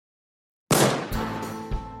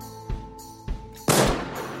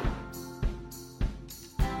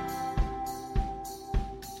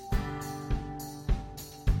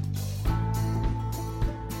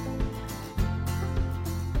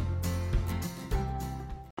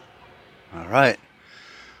right,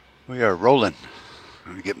 we are rolling.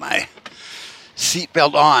 I'm gonna get my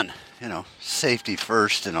seatbelt on. Safety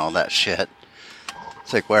first and all that shit.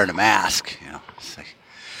 It's like wearing a mask. It's like,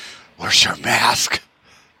 where's your mask?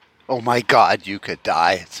 Oh my God, you could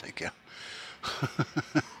die. It's like, yeah.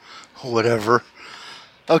 Whatever.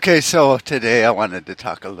 Okay, so today I wanted to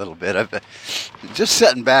talk a little bit. I've been just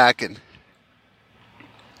sitting back and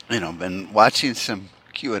been watching some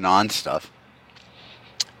QAnon stuff.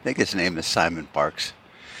 I think his name is Simon Parks.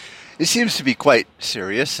 He seems to be quite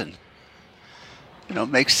serious and,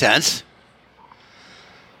 makes sense.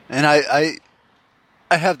 And I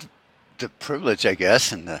have the privilege, I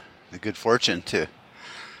guess, and the good fortune to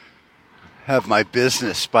have my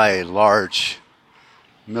business by a large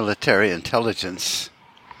military intelligence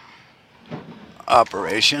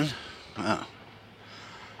operation. Oh,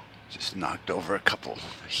 just knocked over a couple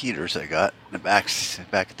heaters I got in the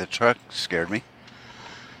back of the truck. Scared me.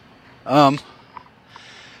 And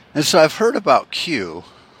so I've heard about Q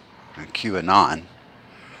and QAnon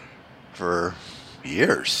for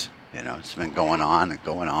years. It's been going on and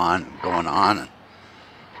going on and going on.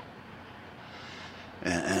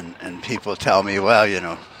 And people tell me,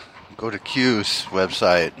 well, go to Q's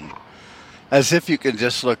website. And as if you can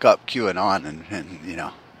just look up QAnon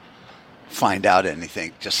and find out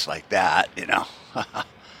anything just like that,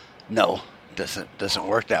 No, doesn't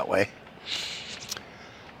work that way.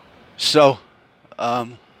 So,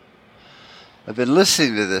 I've been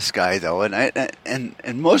listening to this guy though,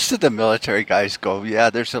 and most of the military guys go, yeah,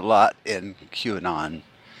 there's a lot in QAnon,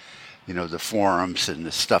 the forums and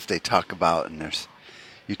the stuff they talk about, and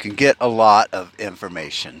you can get a lot of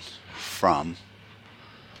information from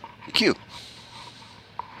Q.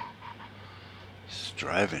 It's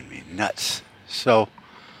driving me nuts. So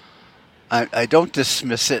I don't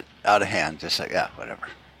dismiss it out of hand, just like, yeah, whatever.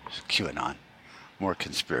 It's QAnon. More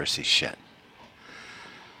conspiracy shit.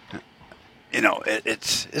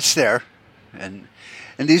 It's there, and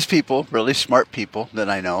these people, really smart people that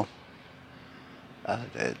I know,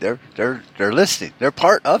 they're listening. They're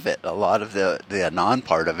part of it. A lot of the anon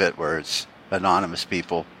part of it, where it's anonymous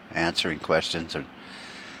people answering questions and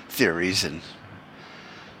theories and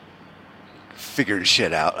figuring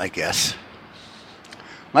shit out, I guess.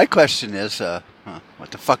 My question is,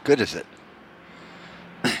 what the fuck good is it?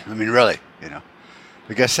 I mean, really,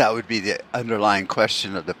 I guess that would be the underlying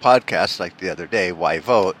question of the podcast, like the other day. Why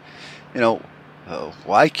vote?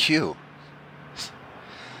 Why Q?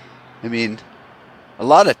 I mean, a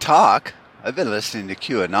lot of talk. I've been listening to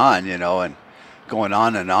QAnon, and going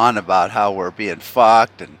on and on about how we're being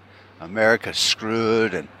fucked and America's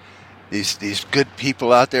screwed, and these good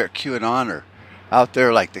people out there at QAnon are out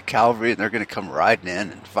there like the cavalry, and they're going to come riding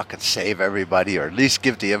in and fucking save everybody, or at least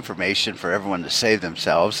give the information for everyone to save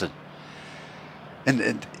themselves. And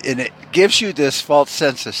it gives you this false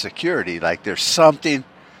sense of security, like there's something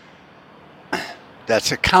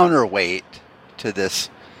that's a counterweight to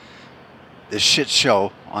this shit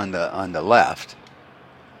show on the left.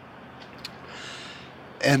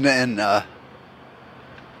 And then,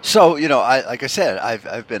 so like I said,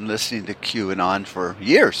 I've been listening to QAnon for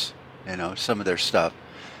years. Some of their stuff.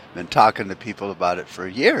 Been talking to people about it for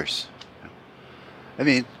years. I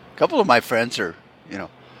mean, a couple of my friends are,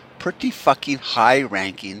 pretty fucking high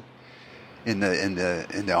ranking in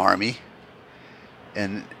the army,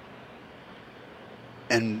 and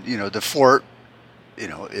the fort,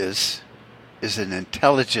 is an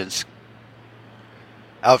intelligence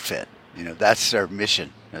outfit. That's their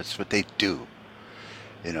mission. That's what they do.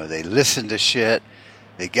 They listen to shit,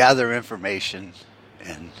 they gather information,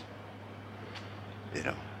 and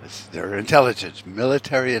it's their intelligence,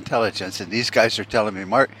 military intelligence. And these guys are telling me,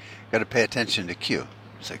 Mark, you got to pay attention to Q.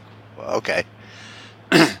 It's like, well, okay.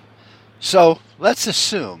 So let's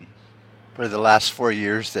assume for the last 4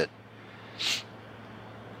 years that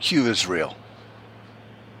Q is real.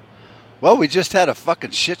 Well, we just had a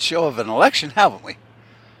fucking shit show of an election, haven't we?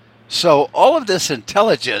 So all of this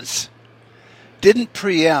intelligence didn't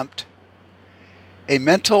preempt a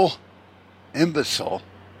mental imbecile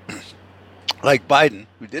like Biden,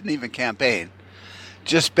 who didn't even campaign,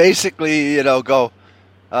 just basically, go,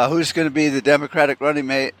 who's going to be the Democratic running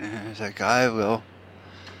mate? And he's like, I will.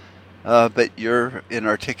 But you're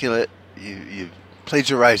inarticulate. You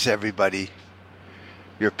plagiarize everybody.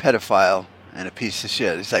 You're a pedophile and a piece of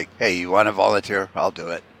shit. It's like, hey, you want to volunteer? I'll do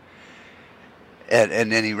it.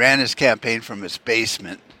 And then he ran his campaign from his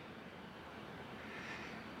basement.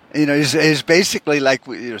 He's basically like,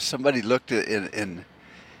 somebody looked in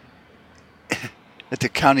at the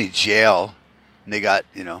county jail, and they got,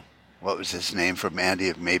 what was his name from Andy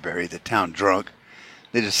of Mayberry, the town drunk.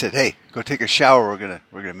 They just said, "Hey, go take a shower.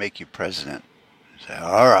 We're gonna make you president." I said,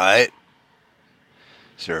 "All right.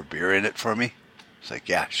 Is there a beer in it for me?" It's like,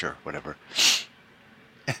 "Yeah, sure, whatever."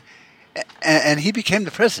 And he became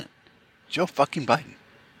the president, Joe fucking Biden.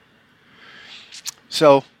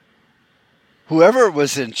 So whoever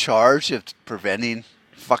was in charge of preventing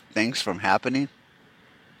fuck things from happening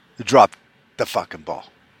dropped the fucking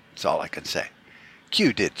ball. That's all I can say.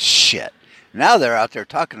 Q did shit. Now they're out there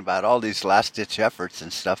talking about all these last-ditch efforts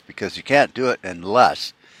and stuff because you can't do it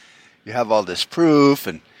unless you have all this proof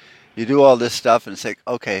and you do all this stuff, and it's like,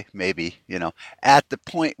 okay, maybe, at the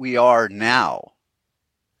point we are now,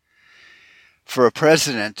 for a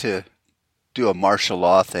president to do a martial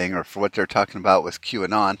law thing, or for what they're talking about with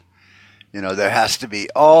QAnon, there has to be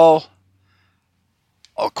all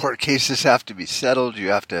court cases have to be settled. You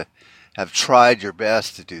have to have tried your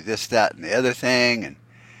best to do this, that, and the other thing,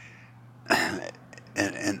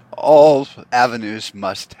 and all avenues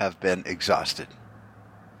must have been exhausted.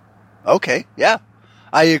 Okay, yeah,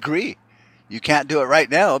 I agree. You can't do it right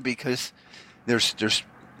now because there's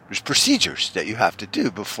procedures that you have to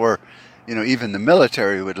do before, even the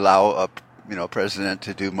military would allow a president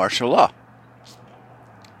to do martial law.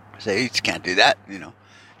 Say, you can't do that, and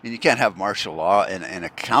you can't have martial law in a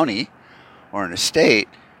county or in a state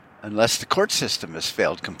unless the court system has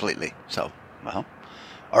failed completely. So, well,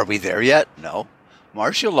 are we there yet? No.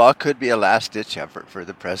 Martial law could be a last-ditch effort for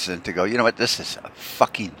the president to go, you know what, this is a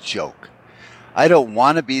fucking joke. I don't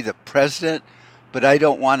want to be the president, but I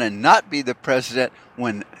don't want to not be the president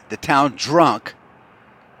when the town drunk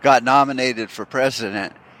got nominated for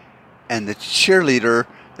president and the cheerleader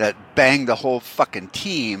that banged the whole fucking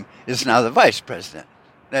team is now the vice president.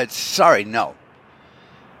 No.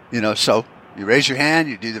 So you raise your hand,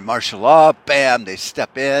 you do the martial law, bam, they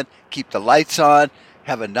step in, keep the lights on,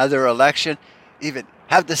 have another election, even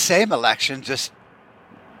have the same election, just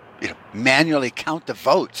manually count the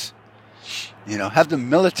votes. Have the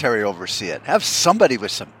military oversee it. Have somebody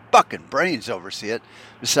with some fucking brains oversee it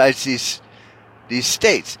besides these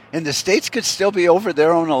states. And the states could still be over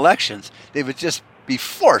their own elections. They would just be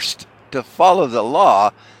forced to follow the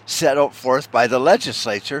law set out forth by the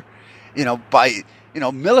legislature, by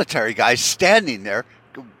military guys standing there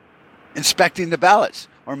inspecting the ballots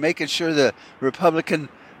or making sure the Republican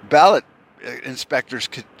ballot inspectors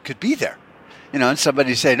could be there. And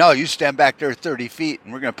somebody say, no, you stand back there 30 feet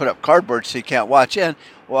and we're going to put up cardboard so you can't watch. And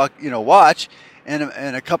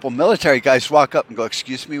a couple military guys walk up and go,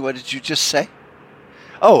 excuse me, what did you just say?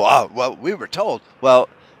 Well, we were told. Well,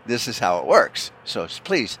 this is how it works. So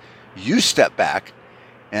please, you step back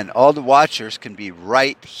and all the watchers can be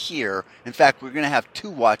right here. In fact, we're going to have 2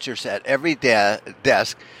 watchers at every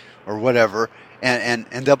desk or whatever, and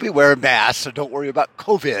they'll be wearing masks, so don't worry about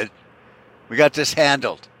COVID. We got this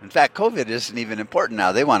handled. In fact, COVID isn't even important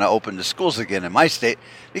now. They want to open the schools again in my state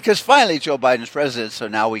because finally Joe Biden's president, so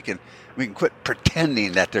now we can quit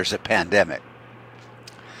pretending that there's a pandemic.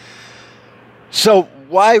 So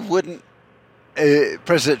why wouldn't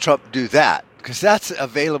President Trump do that? Because that's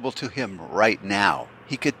available to him right now.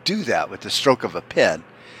 He could do that with the stroke of a pen.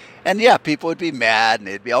 And yeah, people would be mad and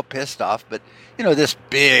they'd be all pissed off. But, this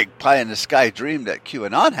big pie-in-the-sky dream that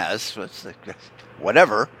QAnon has, it's like,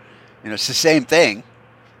 whatever. It's the same thing.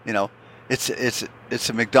 It's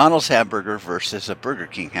a McDonald's hamburger versus a Burger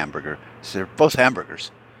King hamburger. So they're both hamburgers.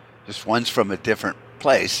 Just one's from a different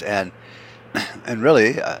place. And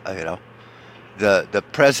really, the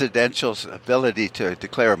presidential's ability to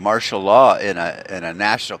declare martial law in a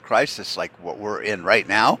national crisis like what we're in right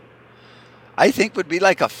now, I think would be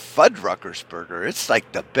like a Fuddruckers burger. It's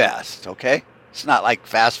like the best, okay? It's not like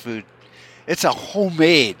fast food. It's a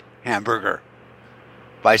homemade hamburger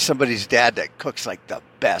by somebody's dad that cooks like the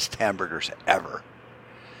best hamburgers ever.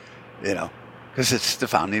 Because it's the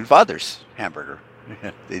founding fathers' hamburger.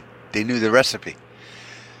 They knew the recipe.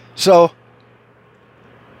 So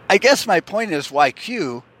I guess my point is why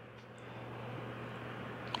Q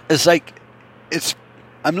is like,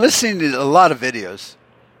 I'm listening to a lot of videos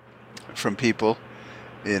from people,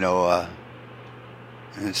 and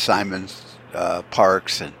Simon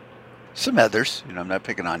Parks and some others. I'm not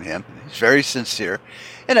picking on him. He's very sincere.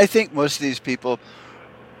 And I think most of these people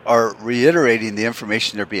are reiterating the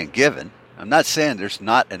information they're being given. I'm not saying there's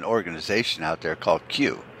not an organization out there called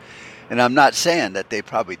Q. And I'm not saying that they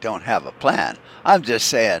probably don't have a plan. I'm just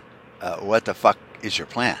saying, what the fuck is your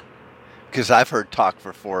plan? Because I've heard talk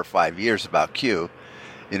for 4 or 5 years about Q,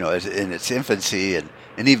 in its infancy. And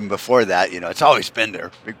even before that, it's always been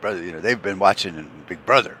there. Big Brother, they've been watching Big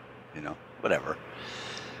Brother, whatever.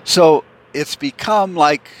 So it's become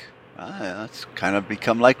like, it's kind of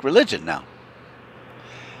become like religion now.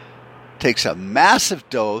 takes a massive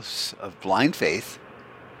dose of blind faith,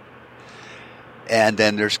 and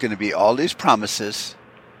then there's going to be all these promises.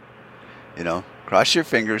 Cross your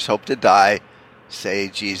fingers, hope to die, say,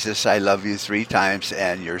 Jesus, I love you 3 times,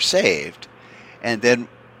 and you're saved. And then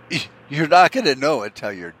you're not going to know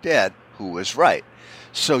until you're dead who was right.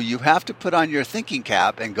 So you have to put on your thinking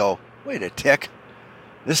cap and go, wait a tick,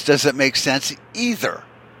 this doesn't make sense either.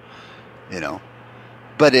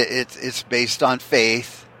 But it's based on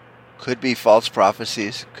faith. Could be false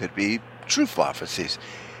prophecies, could be true prophecies.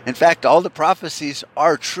 In fact, all the prophecies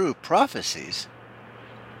are true prophecies.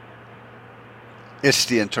 It's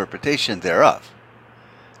the interpretation thereof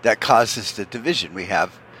that causes the division we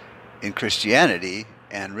have in Christianity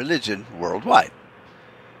and religion worldwide.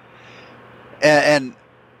 And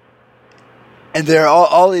there are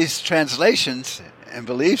all these translations and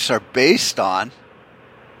beliefs are based on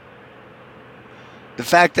the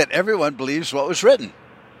fact that everyone believes what was written,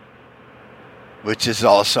 which is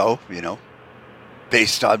also,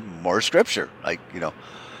 based on more scripture. Like,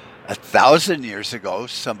 1,000 years ago,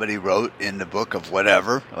 somebody wrote in the book of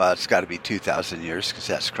whatever. Well, it's got to be 2,000 years because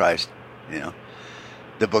that's Christ,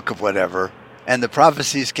 the book of whatever. And the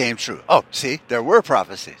prophecies came true. Oh, see, there were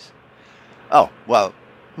prophecies. Oh, well,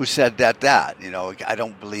 who said that? I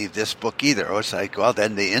don't believe this book either. Oh, it's like, well,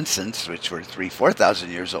 then the incense, which were 4,000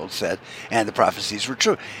 years old, said, and the prophecies were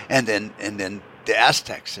true. And then the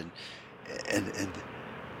Aztecs and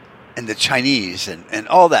the Chinese and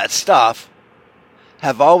all that stuff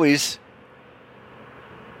have always,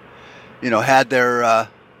 had their, I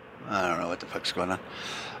don't know what the fuck's going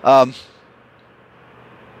on,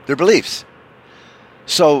 their beliefs.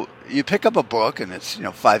 So you pick up a book and it's,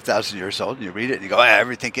 5,000 years old and you read it and you go,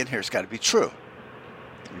 everything in here's got to be true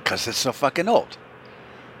because it's so fucking old.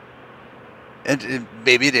 And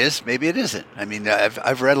maybe it is, maybe it isn't. I mean,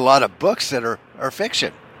 I've read a lot of books that are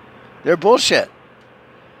fiction. They're bullshit.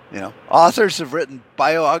 Authors have written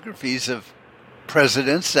biographies of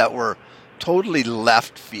presidents that were totally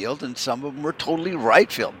left field and some of them were totally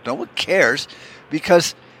right field. No one cares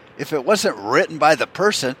because if it wasn't written by the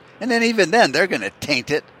person, and then even then they're going to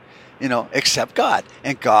taint it, except God.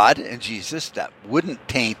 And God and Jesus that wouldn't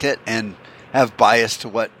taint it and have bias to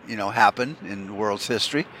what, happened in the world's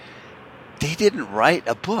history. They didn't write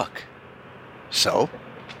a book. So,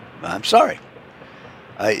 I'm sorry.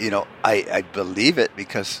 I believe it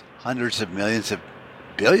because hundreds of millions of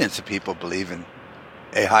billions of people believe in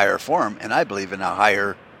a higher form, and I believe in a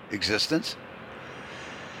higher existence.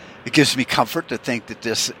 It gives me comfort to think that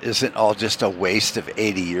this isn't all just a waste of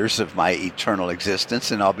 80 years of my eternal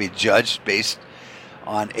existence, and I'll be judged based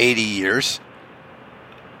on 80 years,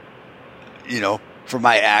 for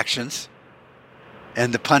my actions.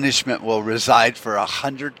 And the punishment will reside for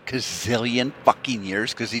 100 gazillion fucking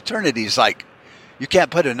years, because eternity's like, you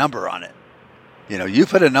can't put a number on it. You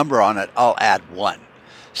put a number on it, I'll add 1.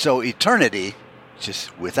 So eternity,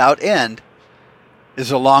 just without end,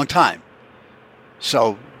 is a long time.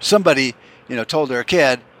 So somebody, told their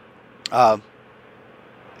kid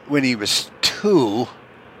when he was 2,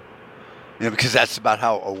 because that's about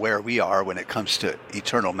how aware we are when it comes to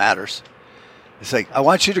eternal matters. It's like, I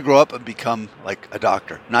want you to grow up and become like a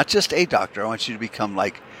doctor. Not just a doctor. I want you to become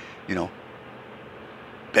like,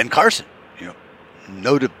 Ben Carson,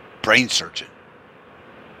 noted brain surgeon.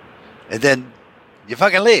 And then you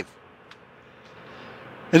fucking leave.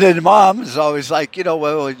 And then mom is always like,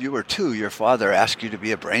 well, when you were 2, your father asked you to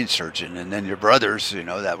be a brain surgeon. And then your brothers,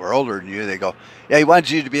 that were older than you, they go, yeah, he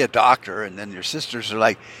wanted you to be a doctor. And then your sisters are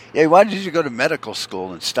like, yeah, he wanted you to go to medical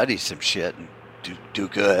school and study some shit and do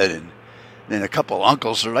good. And then a couple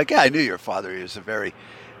uncles are like, yeah, I knew your father. He was a very,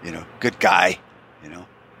 good guy,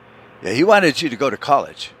 Yeah, he wanted you to go to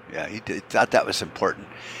college. Yeah, he thought that was important.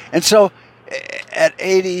 And so at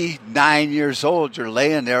 89 years old, you're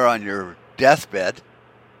laying there on your deathbed.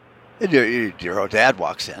 And your old dad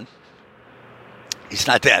walks in. He's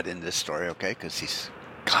not dad in this story, okay, because he's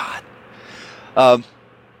God.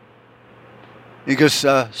 He goes,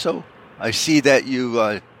 so I see that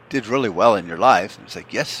you did really well in your life. And it's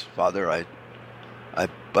like, yes, Father, I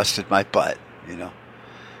busted my butt,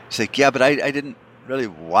 He's like, yeah, but I didn't really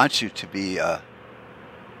want you to be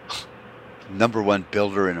number 1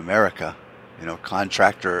 builder in America,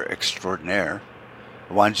 contractor extraordinaire.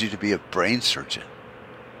 I wanted you to be a brain surgeon.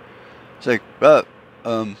 It's like,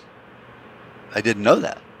 I didn't know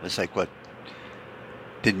that. It's like, what?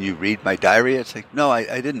 Didn't you read my diary? It's like, no,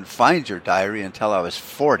 I didn't find your diary until I was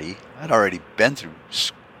 40. I'd already been through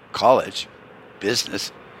college,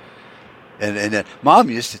 business. And then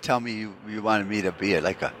Mom used to tell me you wanted me to be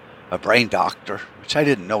like a brain doctor, which I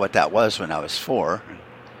didn't know what that was when I was 4.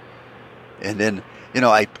 And then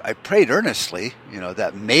I prayed earnestly,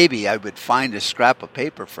 that maybe I would find a scrap of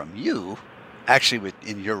paper from you, actually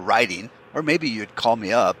in your writing, or maybe you'd call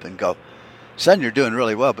me up and go, son, you're doing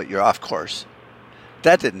really well, but you're off course.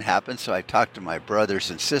 That didn't happen, so I talked to my brothers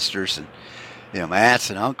and sisters and, my aunts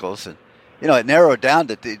and uncles, and, it narrowed down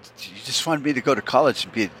that you just wanted me to go to college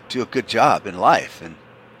and do a good job in life. And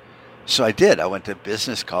so I did. I went to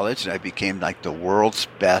business college, and I became like the world's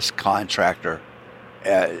best contractor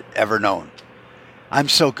ever known. I'm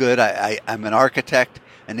so good. I'm an architect,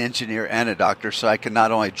 an engineer, and a doctor, so I can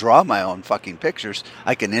not only draw my own fucking pictures,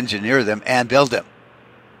 I can engineer them and build them.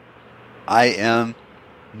 I am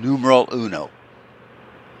numero uno.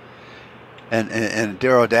 And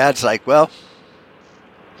Darrow Dad's like, well,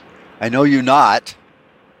 I know you not.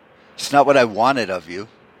 It's not what I wanted of you.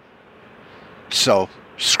 So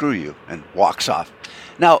screw you, and walks off.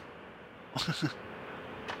 Now,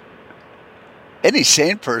 any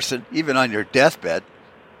sane person, even on your deathbed,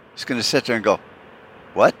 is going to sit there and go,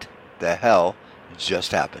 what the hell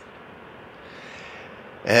just happened?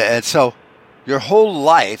 And so your whole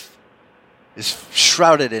life is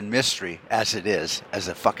shrouded in mystery, as it is, as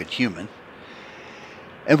a fucking human.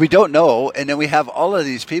 And we don't know, and then we have all of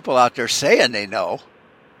these people out there saying they know,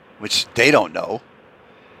 which they don't know,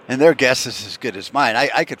 and their guess is as good as mine.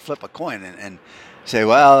 I could flip a coin and say,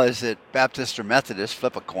 well, is it Baptist or Methodist?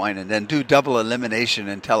 Flip a coin, and then do double elimination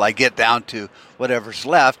until I get down to whatever's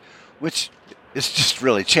left, which is just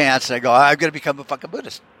really chance. And I go, I'm going to become a fucking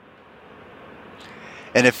Buddhist.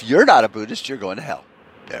 And if you're not a Buddhist, you're going to hell.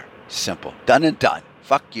 There. Simple. Done and done.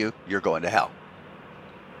 Fuck you. You're going to hell.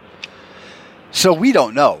 So we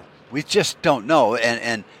don't know. We just don't know.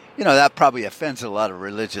 And that probably offends a lot of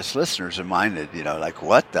religious listeners of mine that, like,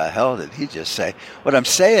 what the hell did he just say? What I'm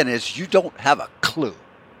saying is you don't have a clue.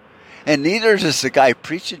 And neither does the guy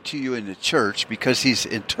preaching to you in the church, because he's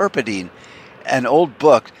interpreting an old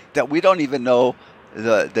book that we don't even know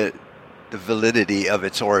the validity of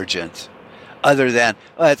its origins. Other than,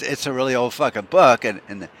 it's a really old fucking book,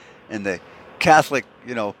 and the Catholic,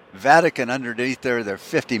 Vatican underneath there, there are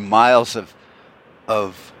 50 miles of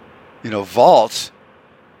vaults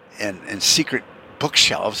and secret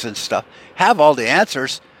bookshelves and stuff, have all the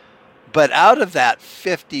answers. But out of that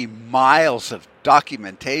 50 miles of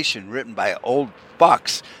documentation written by old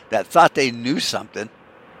fucks that thought they knew something,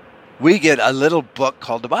 we get a little book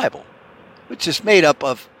called the Bible, which is made up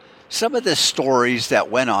of some of the stories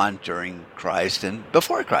that went on during Christ and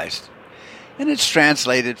before Christ. And it's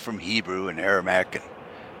translated from Hebrew and Aramaic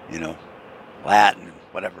and, Latin and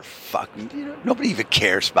whatever fuck. Nobody even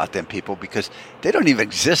cares about them people because they don't even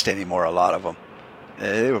exist anymore, a lot of them.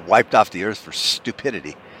 They were wiped off the earth for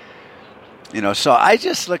stupidity. So I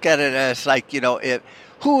just look at it as like,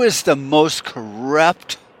 who is the most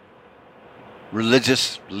corrupt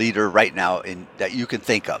religious leader right now that you can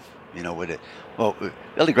think of? Well,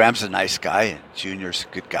 Billy Graham's a nice guy, and Junior's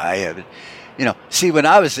a good guy. See, when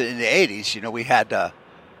I was in the 80s, we had,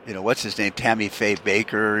 what's his name? Tammy Faye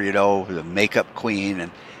Baker, the makeup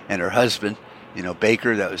queen, and her husband,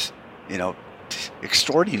 Baker, that was,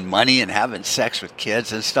 extorting money and having sex with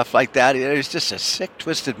kids and stuff like that. He was just a sick,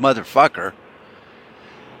 twisted motherfucker.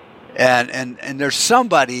 And there's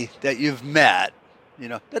somebody that you've met,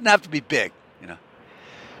 doesn't have to be big,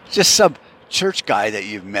 just some church guy that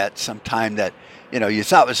you've met sometime that, you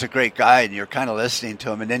thought was a great guy, and you're kind of listening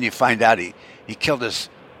to him, and then you find out he killed his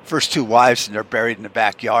first two wives, and they're buried in the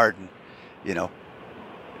backyard, and,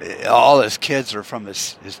 all his kids are from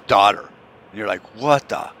his daughter. And you're like,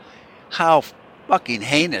 how fucking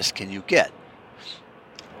heinous can you get?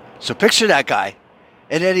 So picture that guy,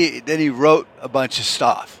 and then he wrote a bunch of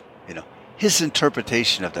stuff, his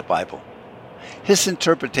interpretation of the Bible. His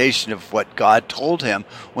interpretation of what God told him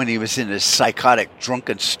when he was in his psychotic,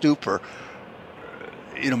 drunken stupor,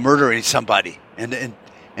 murdering somebody and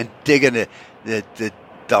digging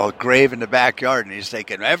the grave in the backyard. And he's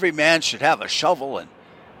thinking, every man should have a shovel and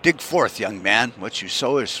dig forth, young man. What you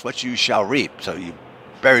sow is what you shall reap. So you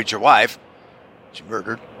buried your wife, that you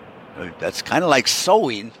murdered. That's kind of like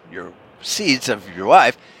sowing your seeds of your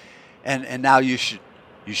wife. And now you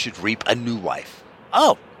should reap a new wife.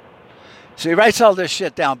 Oh. So he writes all this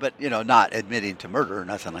shit down, but, not admitting to murder or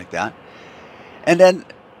nothing like that. And then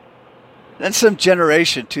some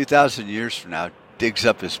generation, 2,000 years from now, digs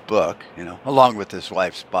up his book, along with his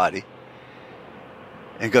wife's body,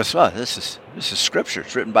 and goes, "Oh, this is scripture.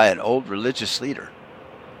 It's written by an old religious leader."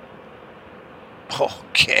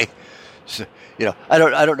 Okay, so I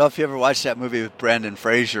don't know if you ever watched that movie with Brendan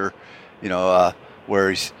Fraser,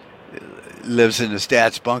 where he lives in his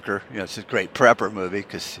dad's bunker. It's a great prepper movie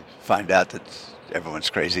because you find out that everyone's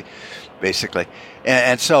crazy, basically,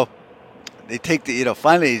 and so they take the,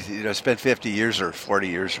 finally, spend 50 years or 40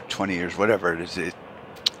 years or 20 years, whatever it is,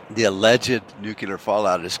 the alleged nuclear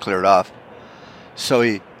fallout is cleared off. So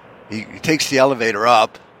he takes the elevator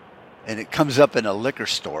up, and it comes up in a liquor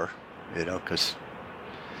store, because,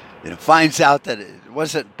 finds out that it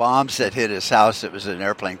wasn't bombs that hit his house, it was an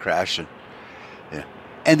airplane crash.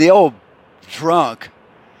 And the old drunk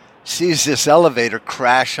sees this elevator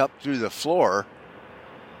crash up through the floor,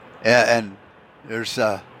 and there's,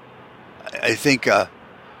 I think,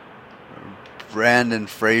 Brandon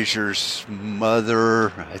Fraser's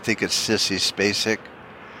mother, I think it's Sissy Spacek,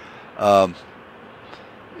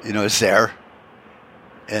 is there.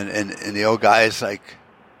 And the old guy is like,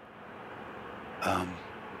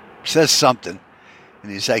 says something.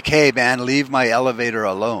 And he's like, hey, man, leave my elevator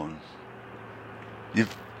alone.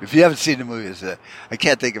 If you haven't seen the movie, I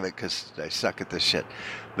can't think of it because I suck at this shit.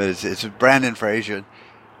 But it's Brandon Fraser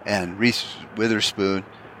and Reese Witherspoon.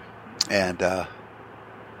 And I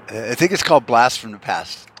think it's called Blast from the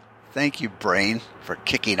Past. Thank you, Brain, for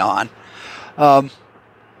kicking on.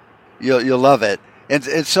 You'll love it.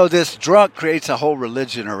 And so this drunk creates a whole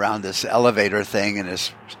religion around this elevator thing in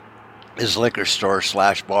his liquor store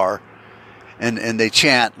 / bar. And they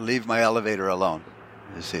chant, leave my elevator alone.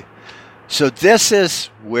 You see. So this is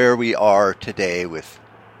where we are today with,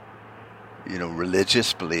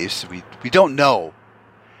 religious beliefs. We don't know.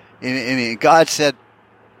 I mean, God said,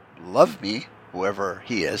 love me, whoever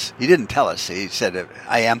he is. He didn't tell us. He said,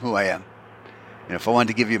 I am who I am. And if I wanted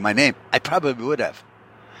to give you my name, I probably would have.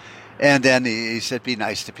 And then he said, be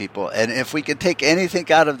nice to people. And if we can take anything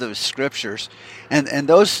out of those scriptures, and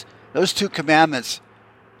those two commandments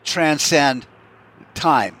transcend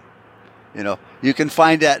time. You can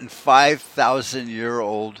find that in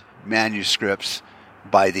 5,000-year-old manuscripts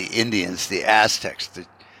by the Indians, the Aztecs,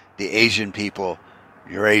 the Asian people,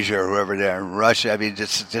 Eurasia or whoever they are in Russia. I mean,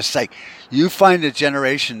 just like you find a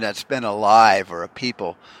generation that's been alive or a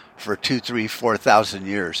people for 2,000, 3,000, 4,000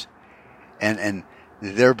 years, and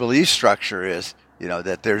their belief structure is,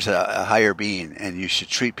 that there's a higher being and you should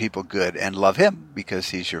treat people good and love him because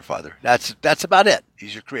he's your father. That's about it.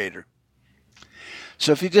 He's your creator.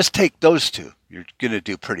 So if you just take those two, you're going to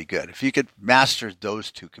do pretty good. If you could master those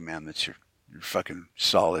two commandments, you're fucking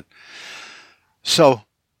solid. So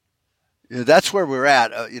that's where we're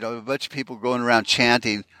at. A bunch of people going around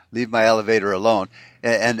chanting, leave my elevator alone.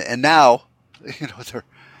 And now,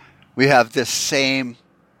 we have this same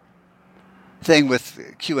thing with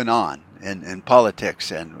QAnon and politics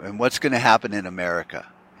and what's going to happen in America,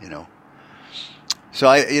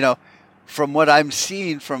 So from what I'm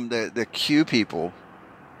seeing from the Q people,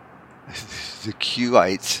 the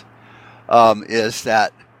Q-ites, is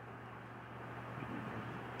that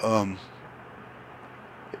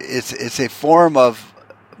it's a form of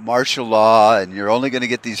martial law, and you're only going to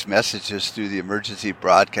get these messages through the emergency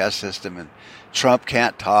broadcast system, and Trump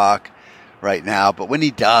can't talk right now, but when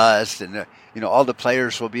he does, then all the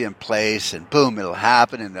players will be in place, and boom, it'll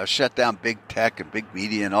happen, and they'll shut down big tech and big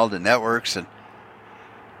media and all the networks, and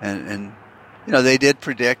they did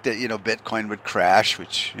predict that Bitcoin would crash,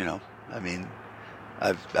 which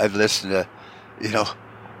I've listened to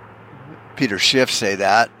Peter Schiff say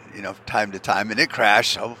that time to time, and it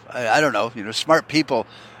crashed. So I don't know. Smart people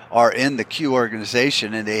are in the Q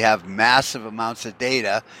organization, and they have massive amounts of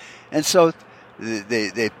data, and so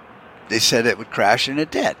they said it would crash, and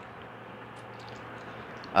it did.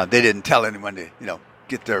 They didn't tell anyone to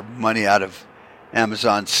get their money out of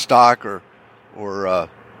Amazon stock or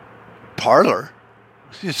Parler.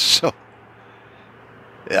 So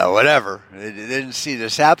yeah, whatever. They didn't see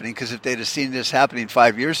this happening, because if they'd have seen this happening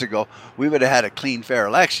 5 years ago, we would have had a clean, fair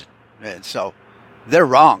election. And so they're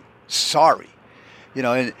wrong. Sorry.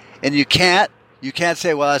 And you can't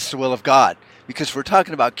say, well, that's the will of God, because we're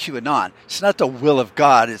talking about QAnon. It's not the will of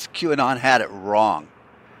God. It's QAnon had it wrong,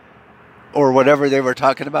 or whatever they were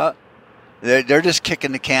talking about. They're just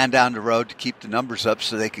kicking the can down the road to keep the numbers up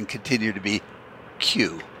so they can continue to be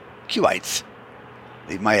Q-ites.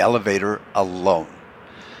 Leave my elevator alone.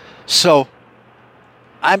 So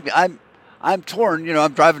I'm torn.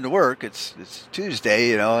 I'm driving to work. It's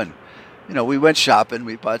Tuesday. And we went shopping.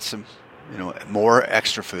 We bought some more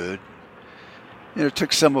extra food.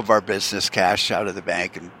 Took some of our business cash out of the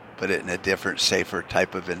bank and put it in a different, safer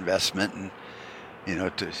type of investment, and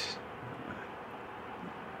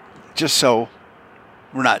just so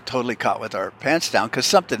we're not totally caught with our pants down, because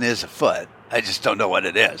something is afoot. I just don't know what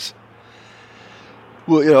it is.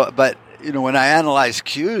 Well, but when I analyze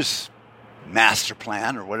Q's master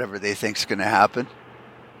plan or whatever they think is going to happen,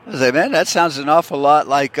 I say, man, that sounds an awful lot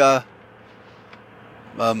like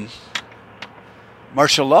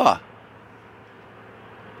martial law.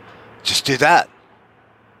 Just do that.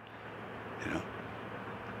 You know,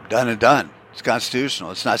 done and done. It's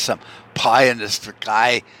constitutional. It's not some pie in the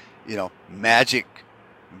sky, magic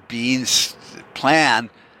beans plan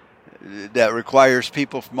that requires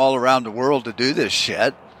people from all around the world to do this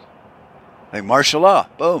shit. Like martial law.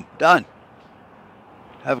 Boom. Done.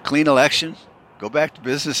 Have a clean election. Go back to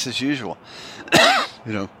business as usual.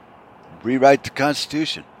 Rewrite the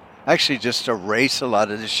Constitution. Actually, just erase a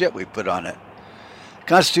lot of the shit we put on it. The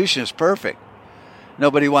Constitution is perfect.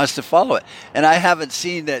 Nobody wants to follow it. And I haven't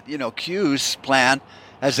seen that, Q's plan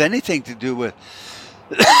has anything to do with,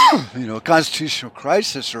 a constitutional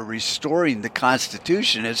crisis or restoring the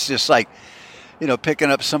Constitution. It's just like, picking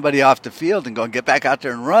up somebody off the field and going, get back out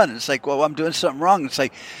there and run. And it's like, well, I'm doing something wrong. It's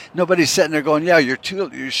like nobody's sitting there going, yeah, your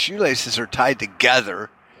shoelaces are tied together.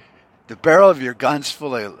 The barrel of your gun's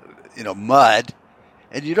full of, mud.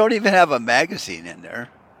 And you don't even have a magazine in there.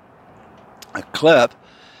 A clip.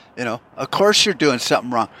 Of course you're doing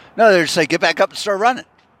something wrong. No, they're just like, get back up and start running.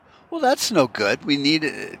 Well, that's no good. We need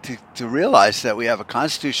to realize that we have a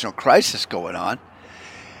constitutional crisis going on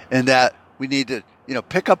and that we need to,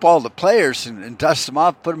 pick up all the players and dust them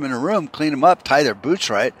off, put them in a room, clean them up, tie their boots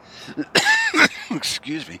right.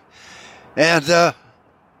 Excuse me. And,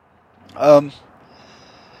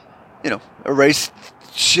 erase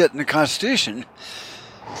shit in the Constitution.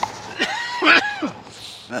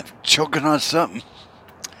 I'm choking on something.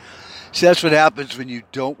 See, that's what happens when you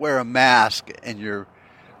don't wear a mask and you're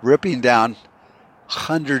ripping down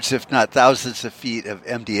hundreds, if not thousands of feet of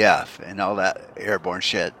MDF and all that airborne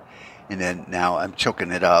shit. And then now I'm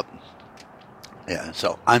choking it up. Yeah,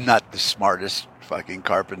 so I'm not the smartest fucking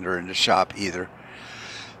carpenter in the shop either.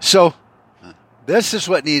 So this is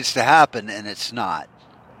what needs to happen, and it's not.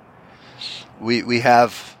 We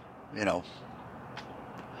have,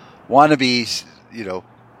 wannabes,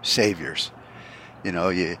 saviors.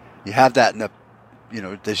 You have that in the,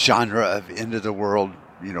 the genre of end of the world,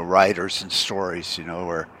 writers and stories,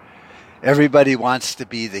 where everybody wants to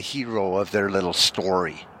be the hero of their little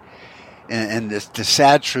story. And the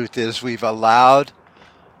sad truth is we've allowed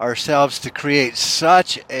ourselves to create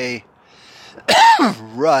such a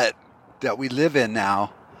rut that we live in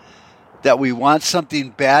now that we want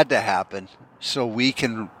something bad to happen so we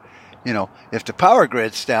can, if the power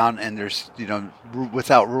grid's down and there's,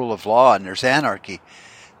 without rule of law and there's anarchy,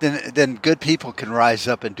 then good people can rise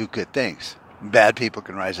up and do good things. Bad people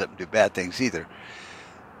can rise up and do bad things either.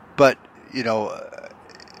 But,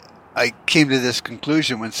 I came to this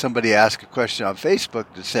conclusion when somebody asked a question on Facebook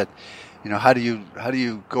that said, how do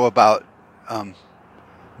you go about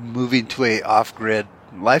moving to a off-grid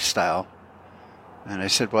lifestyle? And I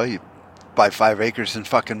said, well, you buy 5 acres and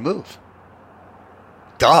fucking move.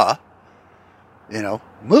 Duh.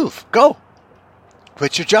 Move. Go.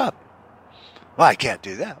 Quit your job. Well, I can't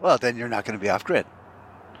do that. Well, then you're not going to be off-grid.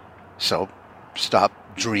 So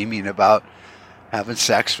stop dreaming about having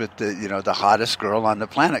sex with the hottest girl on the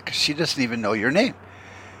planet because she doesn't even know your name.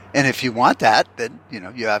 And if you want that, then,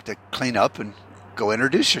 you have to clean up and go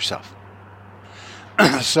introduce yourself.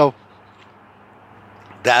 So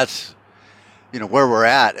that's, where we're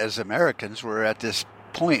at as Americans. We're at this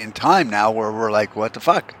point in time now where we're like, what the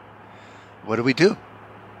fuck? What do we do?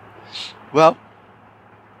 Well,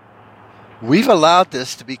 we've allowed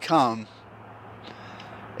this to become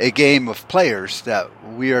a game of players that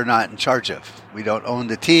we are not in charge of. We don't own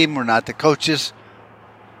the team. We're not the coaches.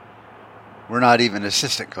 We're not even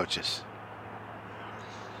assistant coaches.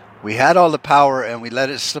 We had all the power and we let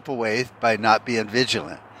it slip away by not being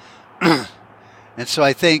vigilant. And so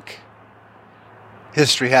I think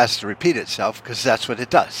history has to repeat itself because that's what it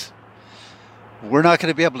does. We're not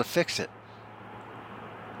going to be able to fix it.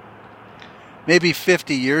 Maybe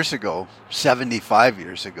 50 years ago, 75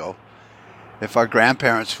 years ago, if our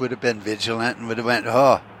grandparents would have been vigilant and would have went,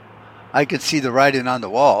 oh, I could see the writing on the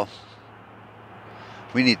wall.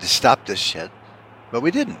 We need to stop this shit. But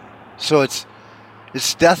we didn't. So it's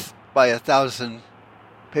death by 1,000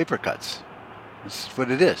 paper cuts. That's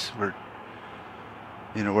what it is.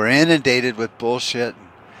 We're inundated with bullshit.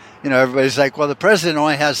 Everybody's like, well, the president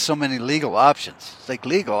only has so many legal options. It's like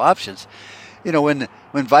legal options. When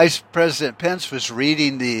Vice President Pence was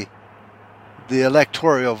reading the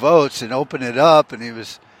electoral votes and opened it up, and he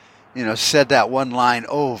was, said that one line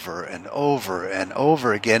over and over and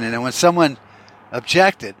over again. And then when someone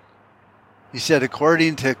objected, he said,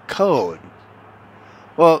 according to code.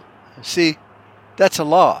 Well, see, that's a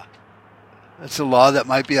law. That's a law that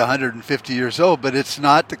might be 150 years old, but it's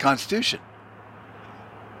not the Constitution.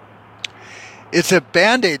 It's a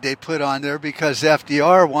Band-Aid they put on there because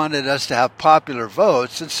FDR wanted us to have popular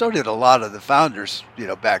votes, and so did a lot of the founders,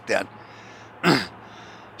 back then.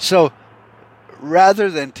 So rather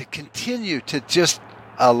than to continue to just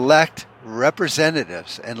elect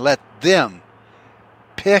representatives and let them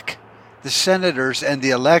pick the senators and the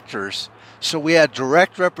electors, so we had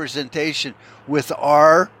direct representation with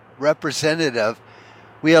our representative,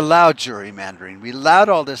 we allowed gerrymandering. We allowed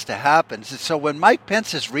all this to happen. So when Mike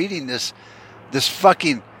Pence is reading this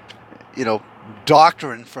fucking,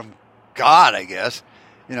 doctrine from God, I guess,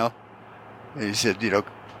 he said,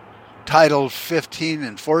 Title 15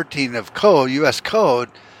 and 14 of U.S. Code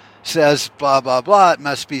says blah, blah, blah. It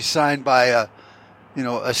must be signed by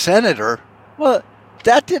a senator. Well,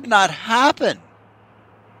 that did not happen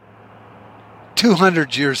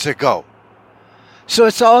 200 years ago. So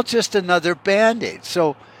it's all just another Band-Aid.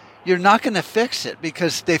 So you're not going to fix it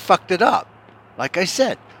because they fucked it up. Like I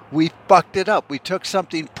said, we fucked it up. We took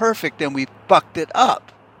something perfect and we fucked it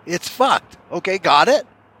up. It's fucked. Okay, got it?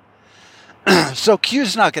 So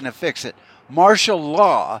Q's not going to fix it. Martial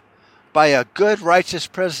law by a good, righteous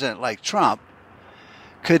president like Trump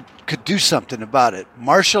could do something about it.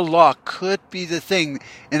 Martial law could be the thing.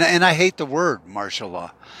 And I hate the word martial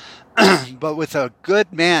law. But with a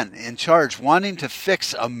good man in charge wanting to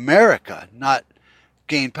fix America, not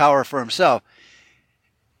gain power for himself,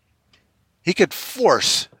 he could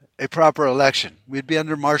force a proper election. We'd be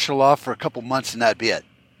under martial law for a couple months and that'd be it.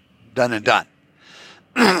 Done and done.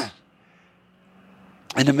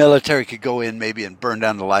 And the military could go in maybe and burn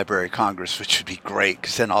down the Library of Congress, which would be great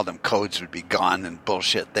because then all them codes would be gone and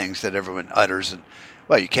bullshit things that everyone utters. And,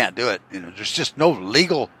 well, you can't do it. There's just no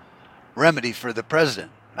legal remedy for the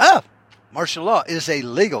president. Martial law is a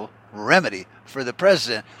legal remedy for the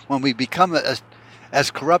president when we become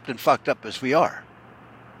as corrupt and fucked up as we are.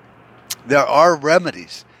 There are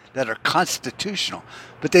remedies that are constitutional,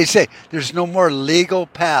 but they say there's no more legal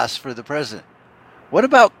pass for the president. What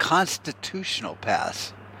about constitutional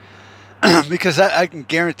pass? Because I can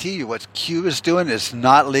guarantee you what Q is doing is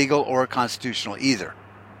not legal or constitutional either.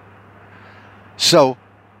 So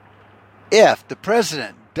if the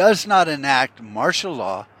president does not enact martial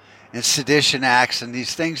law and sedition acts and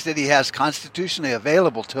these things that he has constitutionally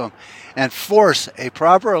available to him and force a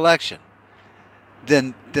proper election,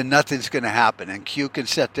 then nothing's going to happen. And Q can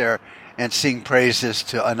sit there and sing praises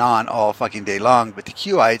to Anon all fucking day long, but the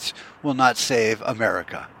Q-ites will not save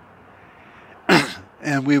America.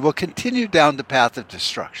 And we will continue down the path of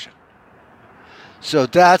destruction. So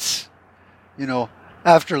that's,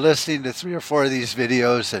 after listening to 3 or 4 of these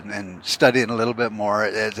videos and studying a little bit more,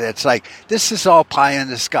 it's like, this is all pie in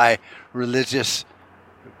the sky religious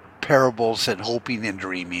parables and hoping and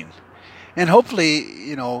dreaming. And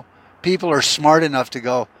hopefully, people are smart enough to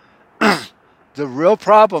go, the real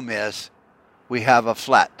problem is we have a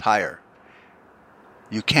flat tire.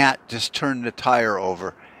 You can't just turn the tire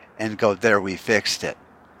over and go, there, we fixed it.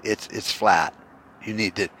 It's flat. You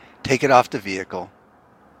need to take it off the vehicle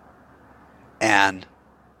and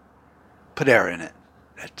put air in it.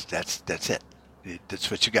 That's it. That's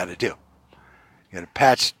what you got to do. You got to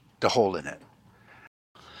patch the hole in it.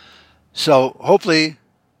 So hopefully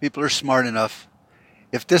people are smart enough.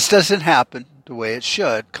 If this doesn't happen the way it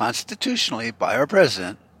should, constitutionally by our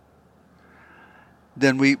president,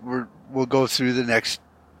 then we'll go through the next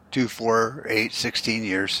 2, 4, 8, 16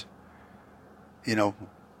 years,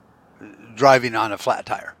 driving on a flat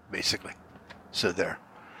tire, basically. So there.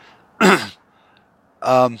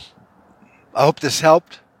 I hope this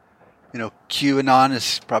helped. QAnon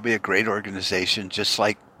is probably a great organization, just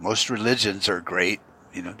like most religions are great.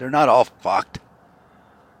 They're not all fucked.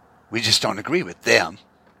 We just don't agree with them.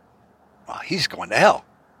 Well, he's going to hell.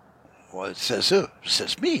 Well, it says who? It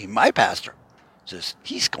says me, my pastor. It says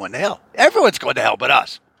he's going to hell. Everyone's going to hell but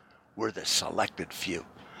us. We're the selected few.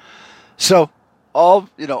 So all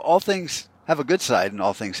things have a good side and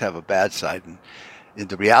all things have a bad side. And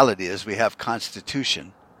the reality is we have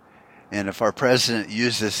Constitution. And if our president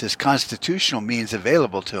uses his constitutional means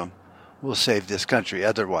available to him, we'll save this country.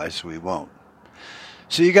 Otherwise, we won't.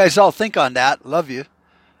 So you guys all think on that. Love you.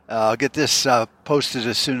 I'll get this posted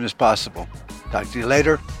as soon as possible. Talk to you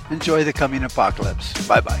later. Enjoy the coming apocalypse.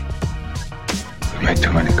 Bye-bye. We've made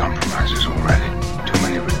too many compromises already. Too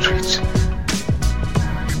many retreats.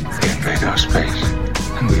 They invade our space,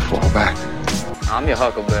 and we fall back. I'm your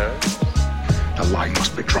huckleberry. The line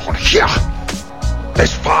must be drawn here.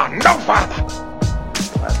 This far, no farther.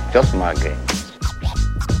 That's just my game.